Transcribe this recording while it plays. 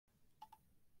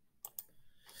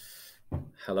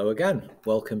Hello again.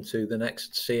 Welcome to the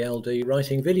next CLD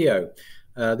writing video.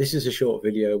 This is a short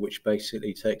video which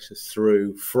basically takes us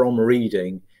through from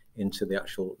reading into the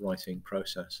actual writing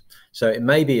process. So it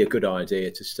may be a good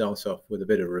idea to start off with a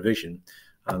bit of revision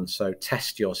and so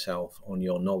test yourself on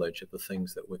your knowledge of the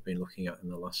things that we've been looking at in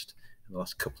the last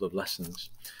couple of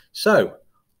lessons. So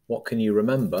what can you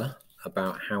remember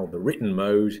about how the written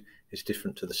mode is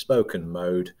different to the spoken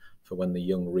mode for when the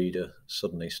young reader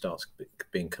suddenly starts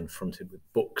being confronted with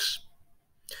books?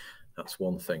 That's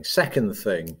one thing. Second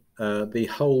thing, the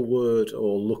whole word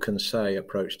or look and say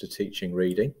approach to teaching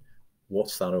reading.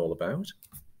 What's that all about?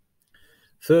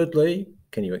 Thirdly,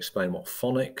 can you explain what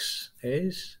phonics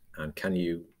is? And can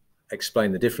you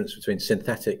explain the difference between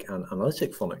synthetic and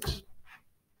analytic phonics?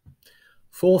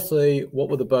 Fourthly, what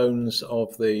were the bones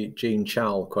of the Jean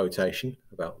Chal quotation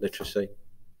about literacy?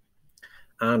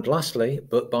 And lastly,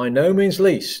 but by no means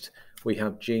least, we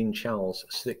have Jean Chal's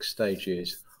 6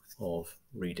 stages of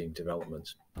reading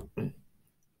development.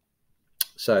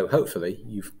 So hopefully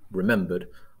you've remembered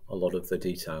a lot of the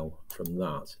detail from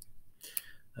that.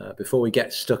 Before we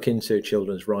get stuck into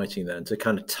children's writing then, to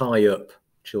kind of tie up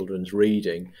children's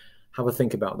reading, have a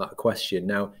think about that question.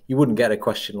 Now, you wouldn't get a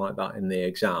question like that in the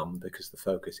exam because the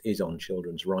focus is on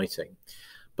children's writing.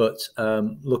 But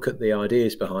look at the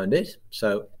ideas behind it.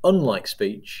 So unlike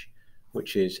speech,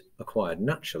 which is acquired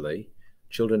naturally,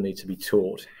 children need to be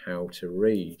taught how to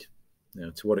read. Now,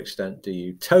 to what extent do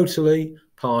you totally,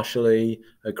 partially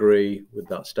agree with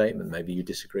that statement? Maybe you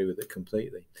disagree with it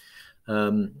completely.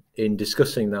 In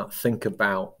discussing that, think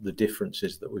about the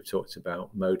differences that we've talked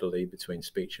about modally between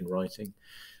speech and writing.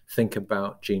 Think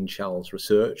about Jean Chal's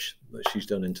research that she's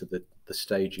done into the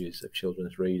stages of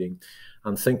children's reading,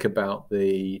 and think about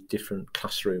the different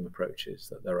classroom approaches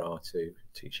that there are to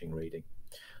teaching reading.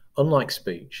 Unlike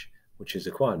speech, which is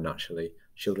acquired naturally,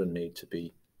 children need to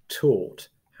be taught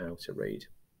how to read.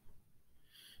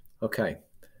 Okay,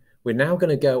 we're now going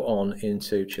to go on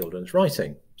into children's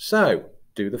writing. So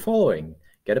do the following.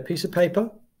 Get a piece of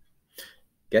paper,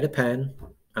 get a pen,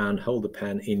 and hold the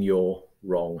pen in your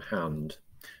wrong hand.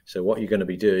 So what you're going to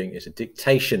be doing is a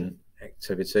dictation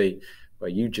activity where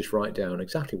you just write down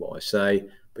exactly what I say,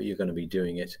 but you're going to be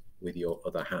doing it with your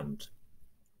other hand.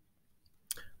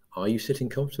 Are you sitting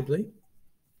comfortably?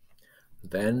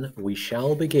 Then we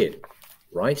shall begin.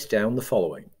 Write down the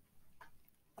following.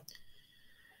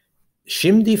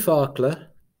 Şimdi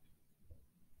farklı.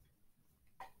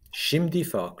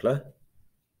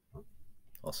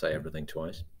 I'll say everything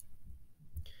twice.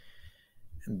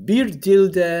 Bir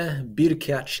dilde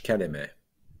birkaç kelime.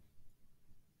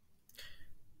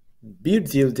 Bir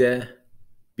dilde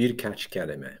birkaç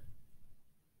kelime.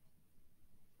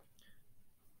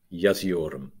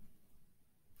 Yazıyorum.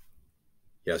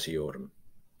 Yazıyorum.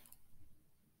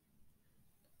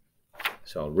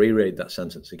 So I'll reread that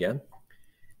sentence again.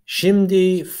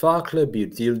 Şimdi farklı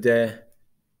bir dilde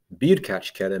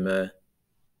birkaç kelime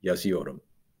yazıyorum.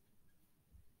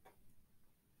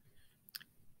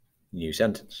 New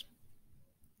sentence.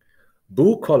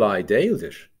 Bu kolay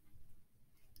değildir.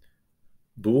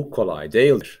 Bu kolay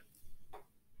değildir.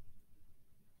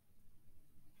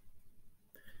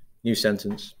 New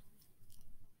sentence.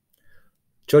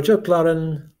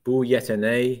 Çocukların bu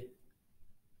yeteneği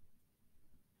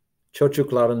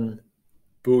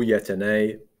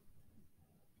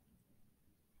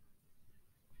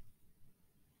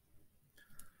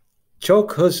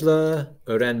çok hızlı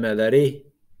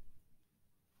öğrenmeleri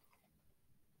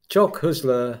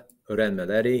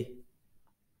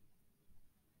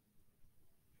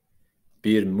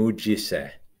bir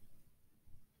mucize.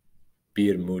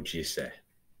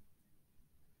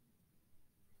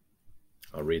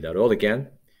 I'll read that all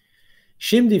again.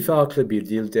 Şimdi farklı bir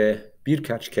dilde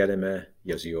birkaç kelime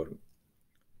yazıyorum.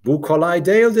 Bu kolay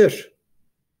değildir.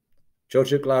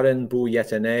 Çocukların bu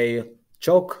yeteneği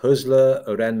çok hızlı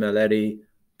öğrenmeleri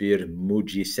bir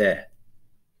mucize.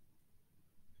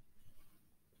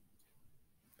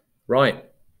 Right.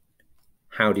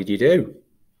 How did you do?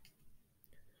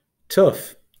 Tough,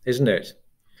 isn't it?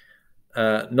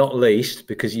 Not least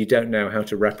because you don't know how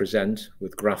to represent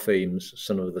with graphemes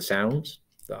some of the sounds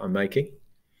that I'm making.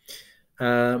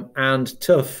 And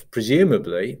tough,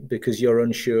 presumably, because you're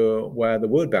unsure where the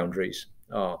word boundaries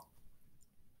are.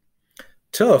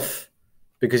 Tough,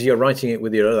 because you're writing it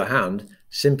with your other hand,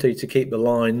 simply to keep the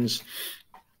lines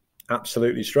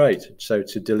absolutely straight, so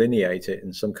to delineate it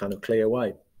in some kind of clear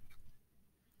way.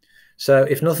 So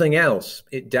if nothing else,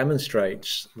 it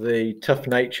demonstrates the tough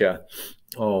nature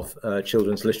of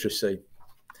children's literacy.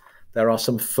 There are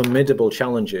some formidable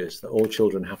challenges that all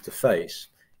children have to face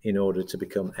in order to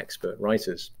become expert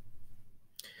writers.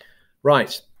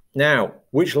 Right, Now,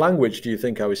 which language do you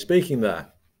think I was speaking there?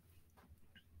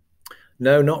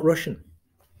 No, not Russian.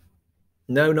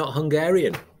 No, not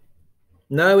Hungarian.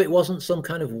 No, it wasn't some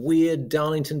kind of weird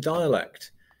Darlington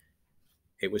dialect.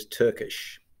 It was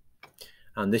Turkish.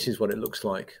 And this is what it looks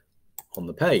like on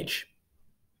the page.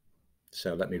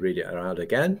 So let me read it out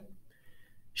again.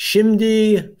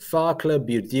 Şimdi farklı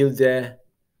bir dilde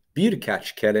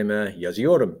birkaç kelime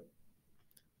yazıyorum.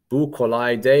 Bu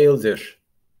kolay değildir.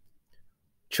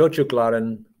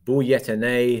 Çocukların bu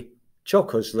yeteneği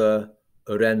çok hızlı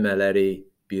öğrenmeleri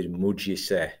bir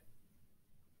mucize.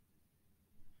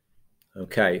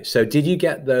 Okay, so did you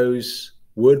get those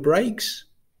word breaks?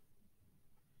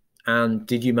 And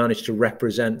did you manage to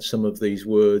represent some of these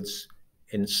words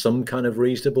in some kind of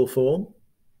reasonable form?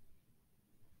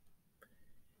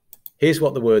 Here's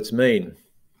what the words mean.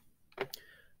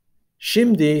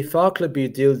 Şimdi farklı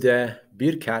bir dilde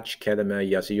birkaç kelime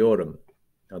yazıyorum.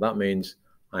 Now that means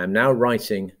I am now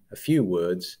writing a few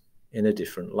words in a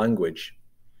different language.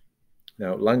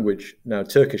 Now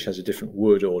Turkish has a different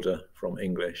word order from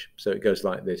English. So it goes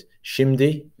like this.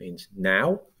 Şimdi means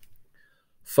now.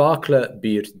 Farklı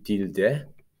bir dilde,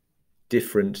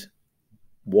 different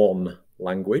one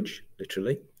language,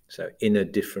 literally. So in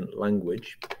a different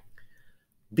language.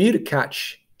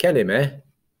 Birkaç kelime,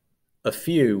 a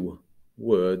few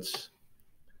words,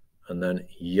 and then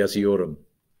yazıyorum,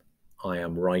 I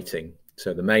am writing.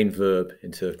 So the main verb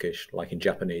in Turkish, like in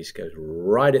Japanese, goes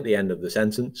right at the end of the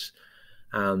sentence.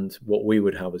 And what we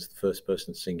would have as the first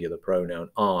person singular pronoun,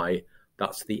 I,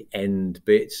 that's the end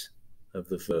bit of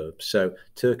the verb. So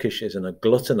Turkish is an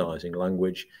agglutinizing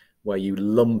language where you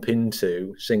lump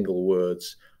into single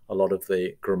words a lot of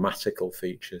the grammatical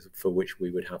features for which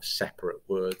we would have separate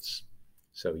words.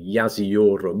 So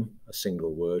yazıyorum, a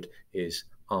single word, is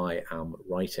I am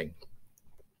writing.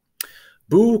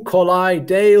 Bu kolay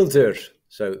değildir.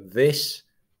 So this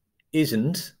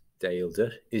isn't,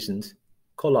 değildir, isn't,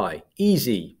 kolay,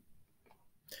 easy.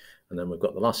 And then we've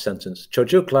got the last sentence.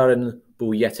 Çocukların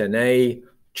bu yeteneği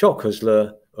çok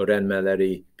hızlı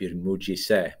öğrenmeleri bir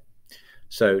mucize.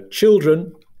 So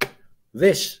children,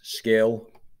 this skill,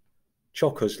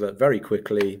 çok hızlı, very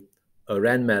quickly,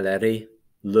 öğrenmeleri,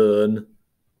 learn,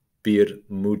 bir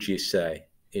mucize,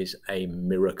 is a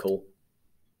miracle.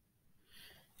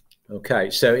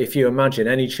 Okay, so if you imagine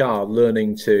any child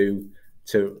learning to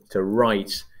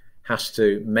write has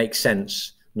to make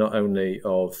sense not only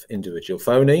of individual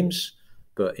phonemes,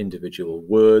 but individual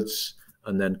words,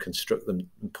 and then construct them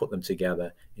and put them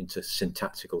together into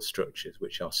syntactical structures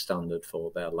which are standard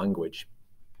for their language.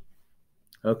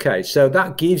 Okay, so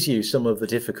that gives you some of the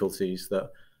difficulties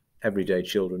that everyday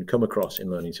children come across in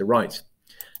learning to write.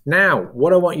 Now,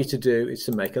 what I want you to do is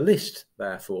to make a list,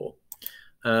 therefore.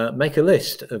 Make a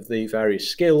list of the various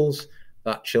skills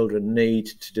that children need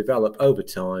to develop over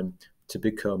time to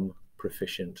become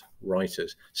proficient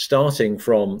writers, starting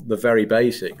from the very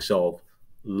basics of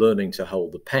learning to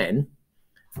hold the pen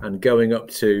and going up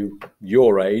to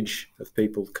your age of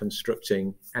people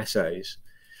constructing essays.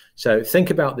 So think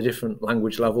about the different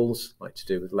language levels, like to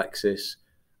do with lexis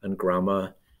and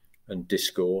grammar and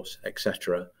discourse,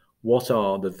 etc. What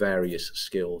are the various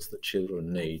skills that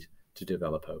children need to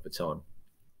develop over time?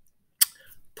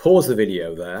 Pause the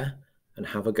video there and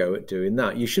have a go at doing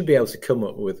that. You should be able to come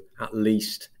up with at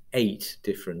least 8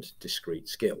 different discrete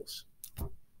skills.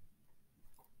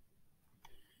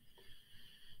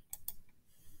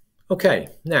 Okay,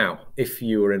 now, if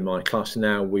you were in my class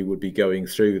now, we would be going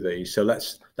through these. So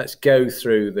let's go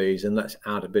through these and let's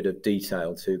add a bit of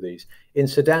detail to these.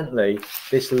 Incidentally,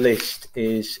 this list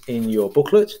is in your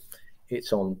booklet.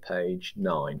 It's on page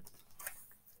 9.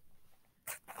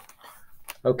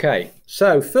 Okay,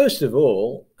 so first of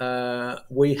all,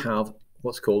 we have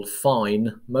what's called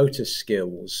fine motor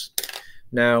skills.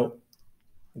 Now,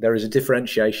 there is a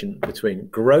differentiation between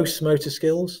gross motor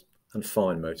skills and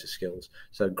fine motor skills.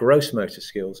 So gross motor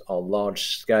skills are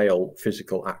large-scale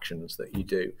physical actions that you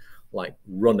do, like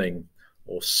running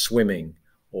or swimming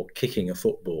or kicking a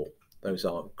football. Those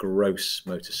are gross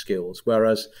motor skills,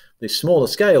 whereas the smaller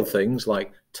scale things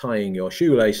like tying your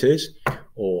shoelaces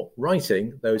or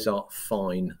writing, those are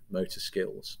fine motor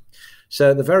skills.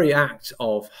 So the very act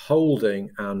of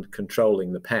holding and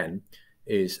controlling the pen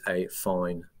is a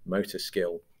fine motor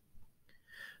skill.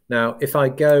 Now, if I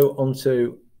go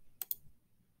onto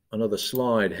another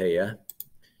slide here,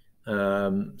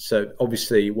 so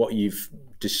obviously what you've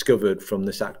discovered from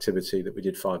this activity that we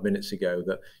did 5 minutes ago,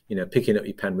 that picking up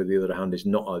your pen with the other hand is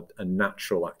not a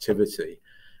natural activity,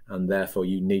 and therefore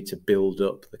you need to build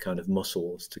up the kind of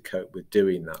muscles to cope with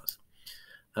doing that.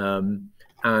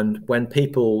 And when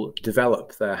people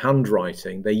develop their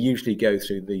handwriting, they usually go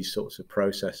through these sorts of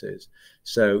processes.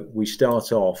 So we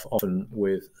start off often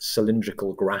with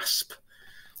cylindrical grasp,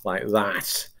 like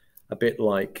that, a bit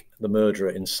like the murderer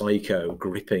in Psycho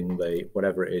gripping the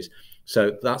whatever it is.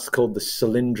 So that's called the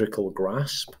cylindrical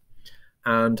grasp.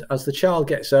 And as the child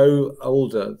gets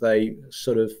older, they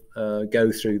sort of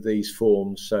go through these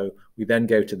forms. So we then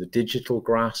go to the digital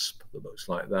grasp that looks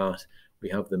like that. We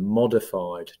have the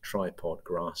modified tripod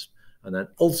grasp, and then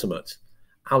ultimate,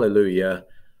 hallelujah,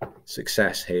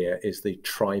 success here is the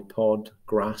tripod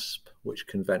grasp, which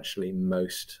conventionally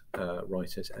most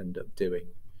writers end up doing.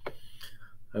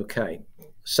 Okay,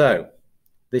 so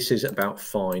this is about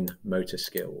fine motor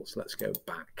skills. Let's go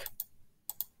back.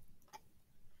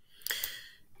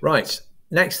 Right,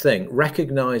 next thing,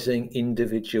 recognizing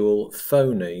individual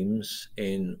phonemes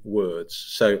in words.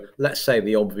 So let's say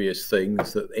the obvious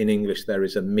things that in English there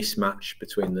is a mismatch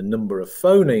between the number of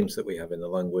phonemes that we have in the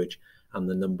language and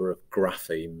the number of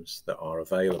graphemes that are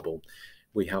available.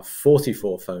 We have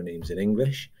 44 phonemes in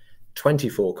English,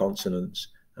 24 consonants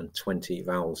and 20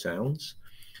 vowel sounds,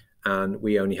 and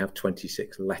we only have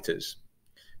 26 letters.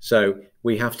 So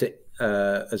we have to,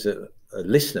 as a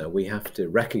listener, we have to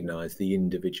recognize the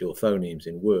individual phonemes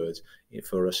in words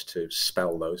for us to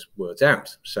spell those words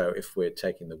out. So if we're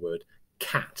taking the word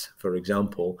cat, for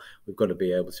example, we've got to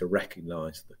be able to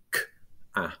recognize the k,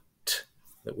 a, t,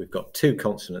 that we've got two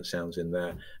consonant sounds in there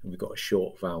and we've got a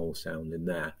short vowel sound in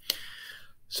there.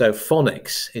 So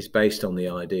phonics is based on the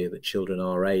idea that children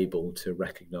are able to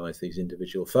recognize these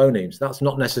individual phonemes. That's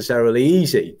not necessarily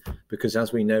easy because,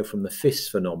 as we know from the FIS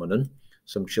phenomenon,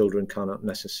 some children cannot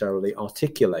necessarily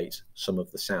articulate some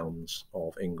of the sounds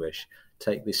of English.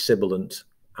 Take the sibilant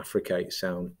affricate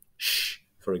sound sh,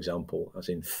 for example, as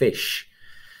in fish.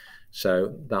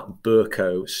 So that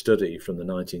Burko study from the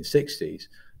 1960s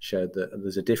showed that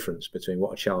there's a difference between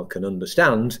what a child can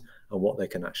understand and what they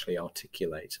can actually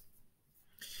articulate.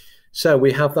 So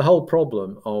we have the whole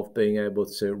problem of being able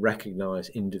to recognize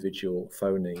individual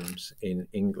phonemes in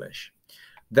English.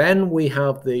 Then we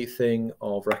have the thing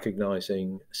of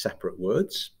recognizing separate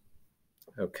words,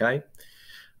 okay?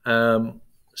 And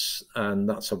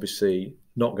that's obviously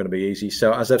not going to be easy.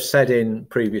 So as I've said in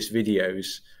previous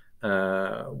videos,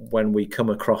 when we come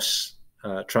across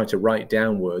trying to write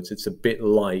down words, it's a bit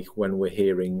like when we're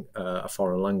hearing a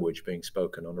foreign language being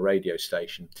spoken on a radio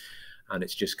station. And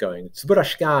it's just going,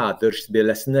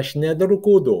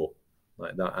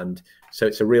 like that. And so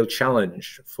it's a real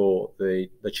challenge for the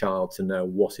child to know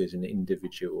what is an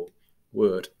individual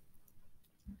word.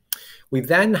 We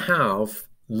then have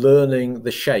learning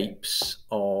the shapes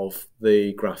of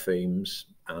the graphemes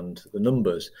and the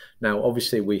numbers. Now,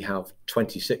 obviously, we have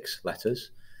 26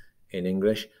 letters in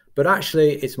English, but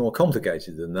actually it's more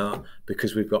complicated than that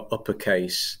because we've got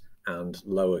uppercase and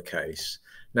lowercase.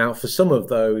 Now, for some of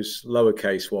those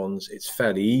lowercase ones, it's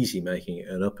fairly easy making it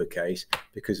an uppercase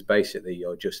because basically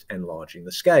you're just enlarging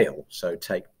the scale. So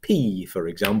take P, for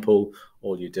example,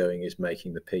 all you're doing is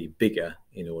making the P bigger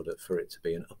in order for it to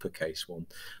be an uppercase one.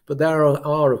 But there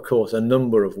are of course, a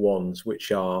number of ones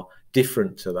which are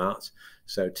different to that.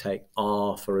 So take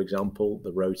R, for example,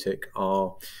 the rhotic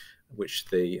R, which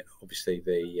obviously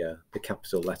the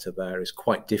capital letter there is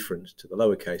quite different to the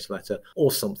lowercase letter,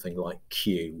 or something like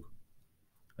Q.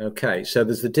 Okay, so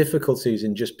there's the difficulties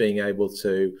in just being able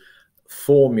to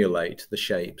formulate the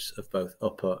shapes of both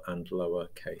upper and lower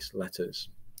case letters.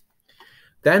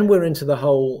 Then we're into the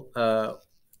whole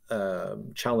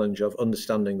challenge of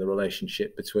understanding the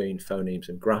relationship between phonemes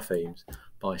and graphemes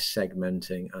by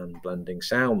segmenting and blending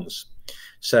sounds.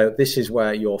 So this is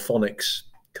where your phonics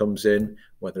comes in,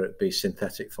 whether it be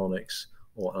synthetic phonics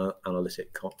or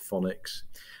analytic phonics.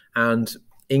 And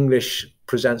English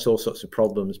presents all sorts of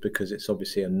problems because it's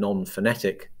obviously a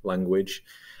non-phonetic language,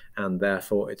 and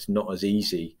therefore it's not as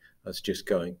easy as just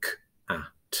going k, a,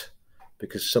 t,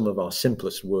 because some of our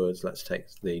simplest words, let's take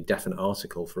the definite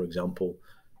article, for example,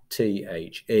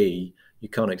 T-H-E, you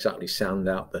can't exactly sound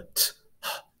out the t,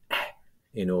 h,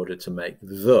 in order to make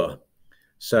the.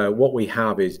 So what we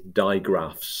have is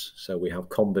digraphs. So we have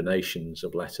combinations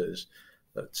of letters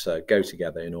that go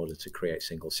together in order to create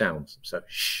single sounds. So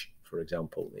sh, for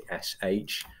example, the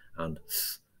SH, and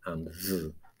th and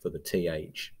th for the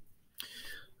TH.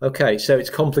 Okay, so it's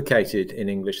complicated in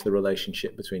English, the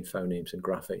relationship between phonemes and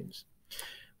graphemes.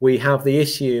 We have the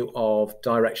issue of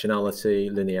directionality,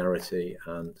 linearity,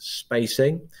 and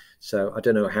spacing. So I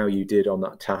don't know how you did on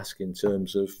that task in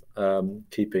terms of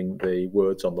keeping the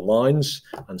words on the lines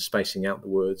and spacing out the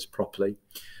words properly.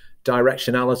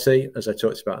 Directionality, as I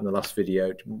talked about in the last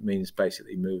video, means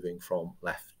basically moving from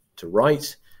left to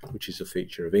right. which is a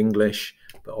feature of English,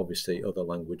 but obviously other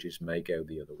languages may go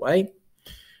the other way.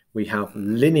 We have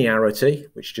linearity,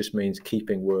 which just means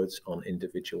keeping words on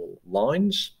individual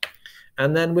lines.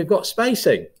 And then we've got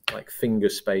spacing, like finger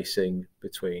spacing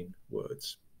between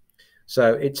words.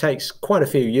 So it takes quite a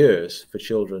few years for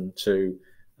children to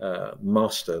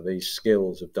master these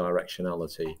skills of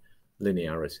directionality,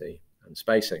 linearity, and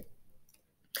spacing.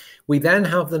 We then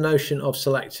have the notion of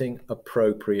selecting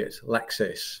appropriate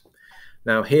lexis.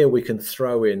 Now here we can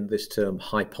throw in this term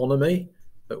hyponymy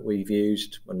that we've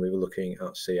used when we were looking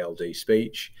at CLD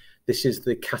speech. This is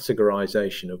the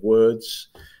categorization of words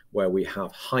where we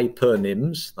have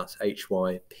hypernyms, that's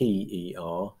H-Y-P-E-R-N-Y-M,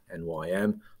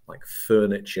 like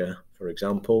furniture, for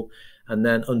example. And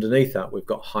then underneath that, we've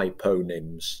got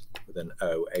hyponyms with an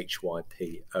O,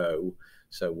 H-Y-P-O.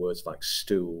 So words like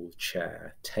stool,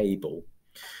 chair, table.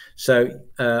 So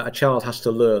a child has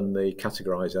to learn the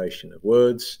categorization of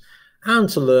words and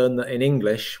to learn that in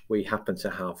English, we happen to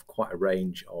have quite a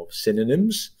range of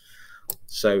synonyms.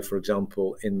 So for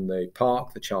example, in the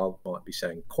park, the child might be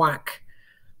saying quack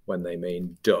when they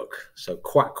mean duck. So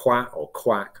quack, quack, or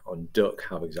quack and duck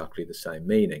have exactly the same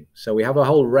meaning. So we have a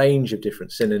whole range of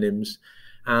different synonyms,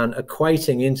 and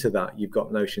equating into that, you've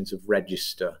got notions of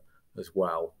register as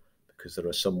well, because there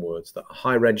are some words that are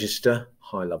high register,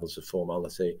 high levels of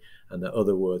formality, and there are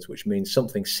other words which mean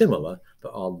something similar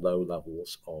but are low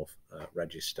levels of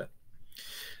register.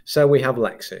 So we have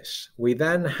lexis. We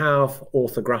then have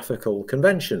orthographical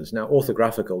conventions. Now,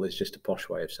 orthographical is just a posh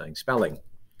way of saying spelling.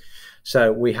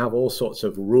 So we have all sorts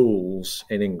of rules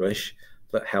in English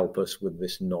that help us with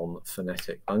this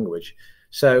non-phonetic language.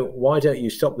 So why don't you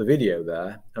stop the video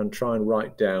there and try and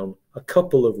write down a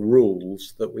couple of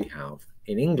rules that we have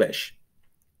in English.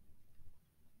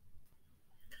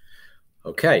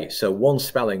 Okay, so one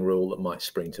spelling rule that might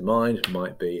spring to mind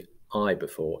might be I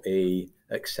before E,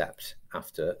 except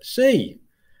after C,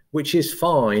 which is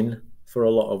fine for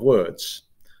a lot of words.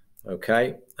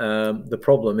 Okay, the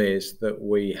problem is that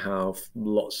we have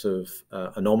lots of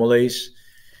anomalies.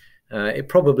 It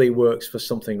probably works for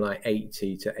something like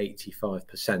 80 to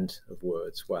 85% of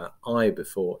words where I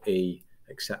before E,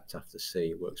 except after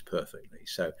C works perfectly.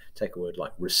 So take a word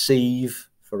like receive,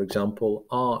 for example,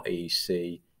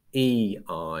 R-E-C-E-I-V-E.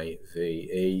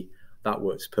 That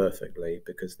works perfectly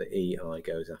because the E-I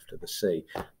goes after the C.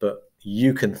 But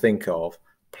you can think of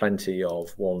plenty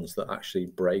of ones that actually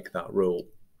break that rule.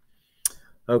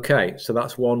 Okay, so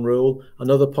that's one rule.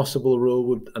 Another possible rule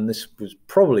would, and this was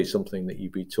probably something that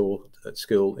you'd be taught at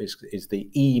school, is the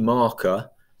E marker,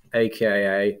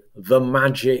 aka the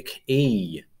magic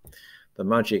E. The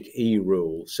magic E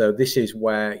rule. So this is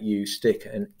where you stick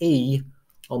an E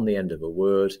on the end of a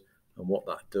word, and what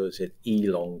that does, it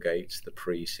elongates the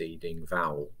preceding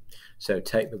vowel. So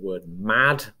take the word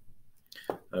mad.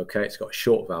 Okay, it's got a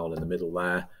short vowel in the middle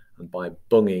there, and by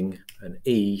bunging an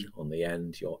E on the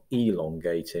end, you're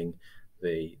elongating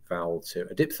the vowel to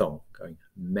a diphthong, going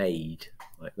made,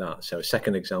 like that. So a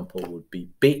second example would be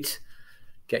bit.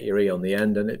 Get your E on the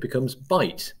end and it becomes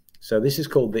bite. So this is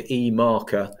called the E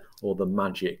marker, or the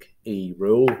magic E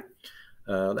rule.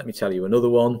 Let me tell you another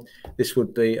one. This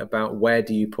would be about where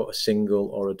do you put a single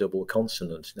or a double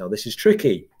consonant. Now this is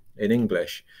tricky in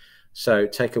English. So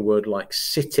take a word like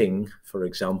sitting, for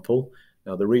example.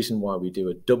 Now the reason why we do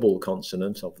a double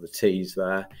consonant of the T's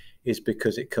there is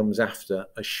because it comes after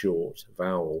a short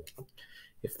vowel.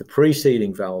 If the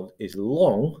preceding vowel is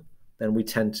long, then we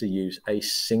tend to use a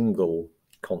single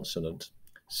consonant.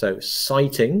 So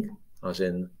sighting, as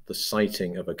in the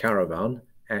sighting of a caravan,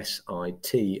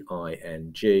 S-I-T-I-N-G,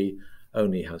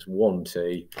 only has one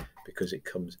T because it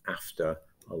comes after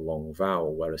a long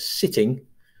vowel, whereas sitting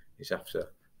is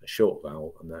after a short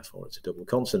vowel and therefore it's a double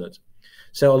consonant.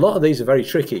 So a lot of these are very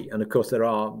tricky, and of course there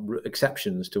are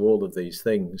exceptions to all of these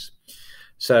things.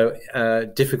 So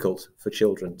difficult for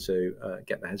children to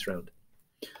get their heads around.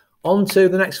 On to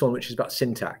the next one, which is about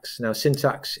syntax. Now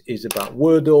syntax is about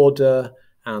word order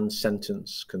and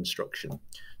sentence construction.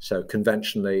 So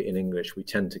conventionally in English, we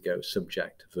tend to go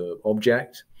subject, verb,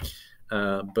 object.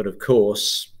 But of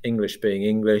course, English being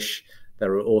English,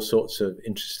 there are all sorts of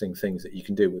interesting things that you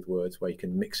can do with words where you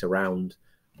can mix around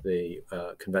the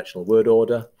conventional word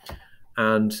order.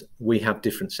 And we have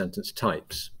different sentence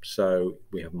types. So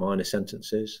we have minor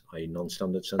sentences, i.e.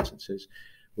 non-standard sentences.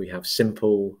 We have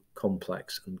simple,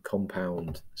 complex, and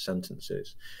compound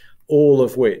sentences, all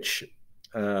of which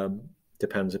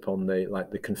depends upon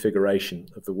the configuration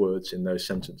of the words in those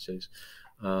sentences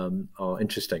are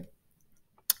interesting.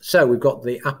 So we've got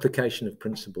the application of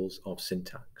principles of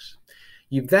syntax.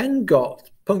 You've then got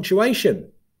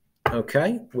punctuation,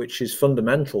 okay, which is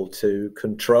fundamental to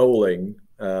controlling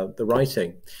the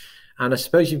writing. And I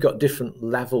suppose you've got different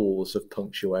levels of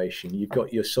punctuation. You've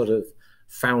got your sort of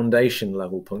foundation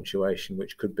level punctuation,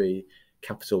 which could be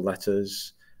capital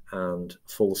letters and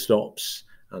full stops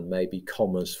and maybe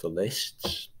commas for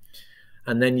lists.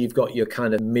 And then you've got your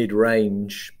kind of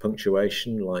mid-range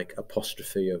punctuation, like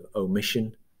apostrophe of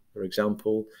omission, for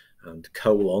example, and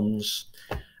colons.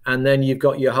 And then you've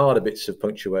got your harder bits of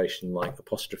punctuation, like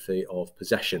apostrophe of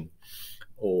possession,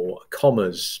 or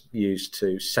commas used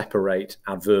to separate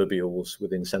adverbials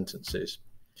within sentences.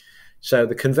 So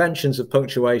the conventions of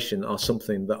punctuation are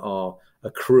something that are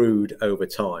accrued over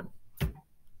time.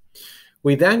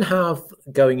 We then have,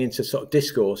 going into sort of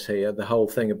discourse here, the whole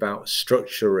thing about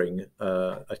structuring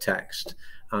a text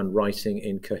and writing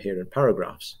in coherent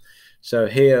paragraphs. So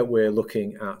here we're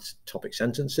looking at topic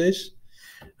sentences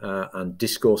and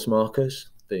discourse markers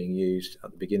being used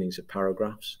at the beginnings of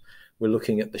paragraphs. We're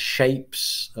looking at the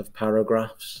shapes of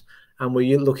paragraphs, and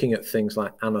we're looking at things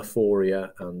like anaphoria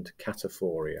and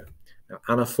cataphoria. Now,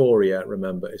 anaphoria,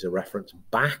 remember, is a reference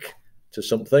back to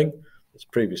something that's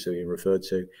previously been referred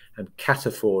to, and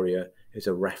cataphoria is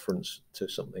a reference to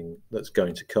something that's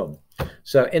going to come.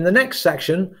 So in the next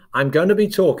section, I'm going to be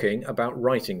talking about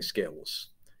writing skills.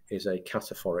 Is a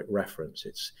cataphoric reference.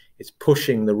 It's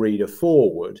pushing the reader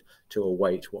forward to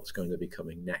await what's going to be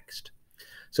coming next.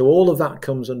 So all of that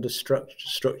comes under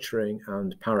structuring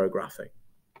and paragraphing.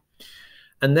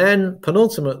 And then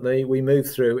penultimately, we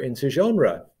move through into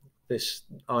genre. This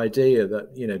idea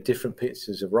that, you know, different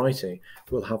pieces of writing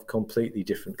will have completely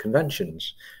different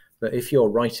conventions. That if you're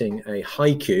writing a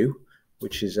haiku,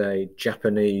 which is a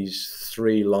Japanese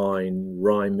 3-line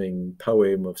rhyming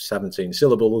poem of 17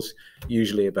 syllables,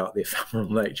 usually about the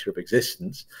ephemeral nature of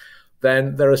existence,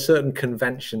 then there are certain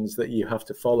conventions that you have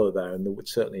to follow there, and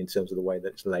certainly in terms of the way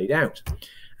that it's laid out.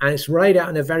 And it's laid out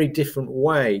in a very different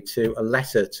way to a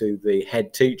letter to the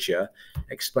head teacher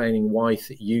explaining why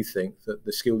you think that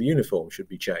the school uniform should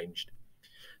be changed.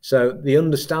 So the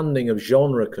understanding of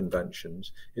genre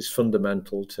conventions is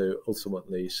fundamental to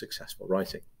ultimately successful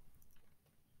writing.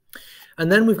 And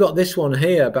then we've got this one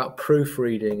here about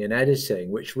proofreading and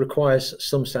editing, which requires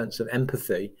some sense of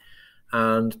empathy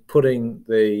and putting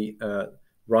the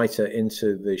writer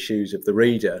into the shoes of the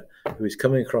reader who is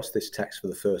coming across this text for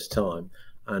the first time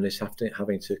and is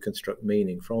having to construct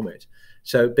meaning from it.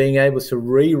 So being able to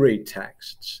reread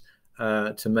texts,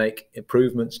 to make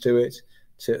improvements to it,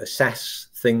 to assess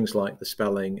things like the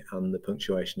spelling and the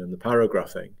punctuation and the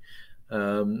paragraphing,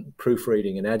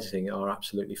 proofreading and editing are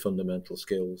absolutely fundamental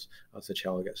skills as the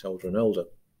child gets older and older.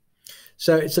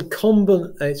 So it's a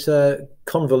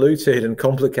convoluted and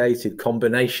complicated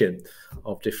combination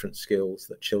of different skills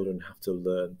that children have to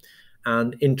learn.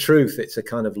 And in truth, it's a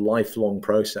kind of lifelong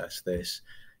process, this.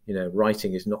 You know,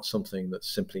 writing is not something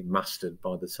that's simply mastered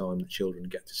by the time the children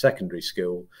get to secondary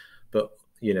school. But,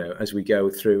 you know, as we go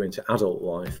through into adult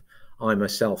life, I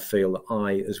myself feel that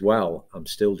I, as well, am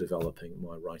still developing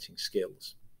my writing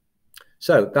skills.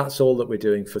 So that's all that we're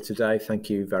doing for today. Thank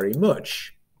you very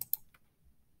much.